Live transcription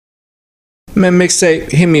Man,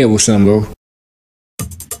 mixtape, hit me up with something, bro.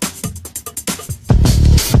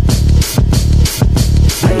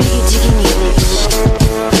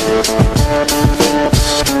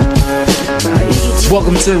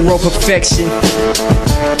 Welcome to the Road Perfection,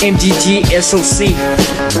 MGG SOC,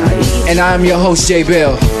 and I am your host J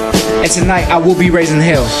Bell, and tonight I will be raising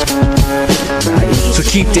hell, so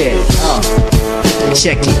keep that,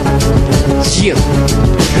 check it,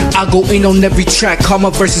 yeah. I go in on every track,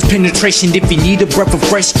 karma versus penetration. If you need a breath of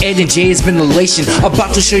fresh air, then J is ventilation.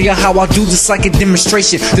 About to show you how I do this like a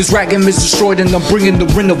demonstration. This rap game is destroyed and I'm bringing the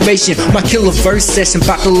renovation. My killer verse session,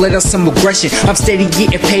 about to let out some aggression. I'm steady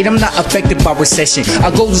getting paid, I'm not affected by recession.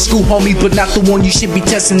 I go to school, homie, but not the one you should be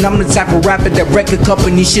testing. I'm the type of rapper that record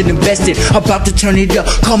company should invest in. About to turn it up,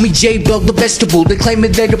 call me J Bell the vegetable. They claim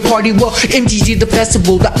it they the party, well, MGG the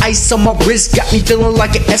festival. The ice on my wrist got me feeling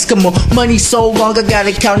like an Eskimo. Money so long, I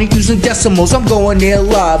gotta count it using decimals. I'm going there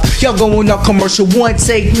live, y'all going on commercial. One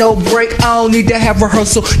take, no break, I don't need to have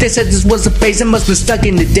rehearsal. They said this was a phase, I must been stuck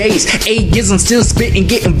in the days. 8 years I'm still spitting,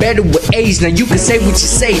 getting better with age. Now you can say what you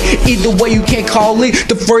say, either way you can't call it.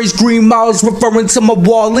 The phrase green miles referring to my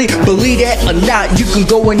wallet. Believe that or not, you can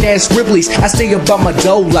go and ask Ripley's. I stay about my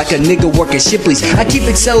dough like a nigga working Shipley's. I keep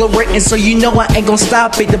accelerating so you know I ain't gon'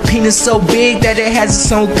 stop it. The penis so big that it has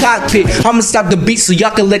its own cockpit. I'ma stop the beat so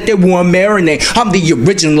y'all can let that one marinate. I'm the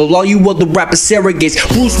original, all you other rappers surrogates.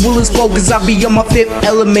 Bruce Willis focus, I be on my fifth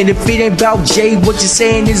element. If it ain't about Jay, what you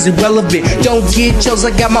saying is irrelevant. Don't get chose,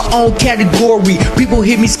 I got my own category. People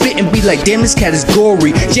hear me spit and be like, damn, this cat is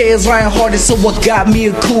gory. Jay is lying harder, so I got me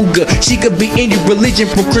a cougar. She could be any religion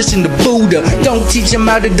from Christian to Buddha. Don't teach him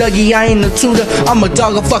how to Dougie, I ain't a tutor. I'm a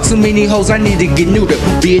dog, I fuck so many hoes, I need to get neutered,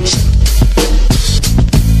 bitch.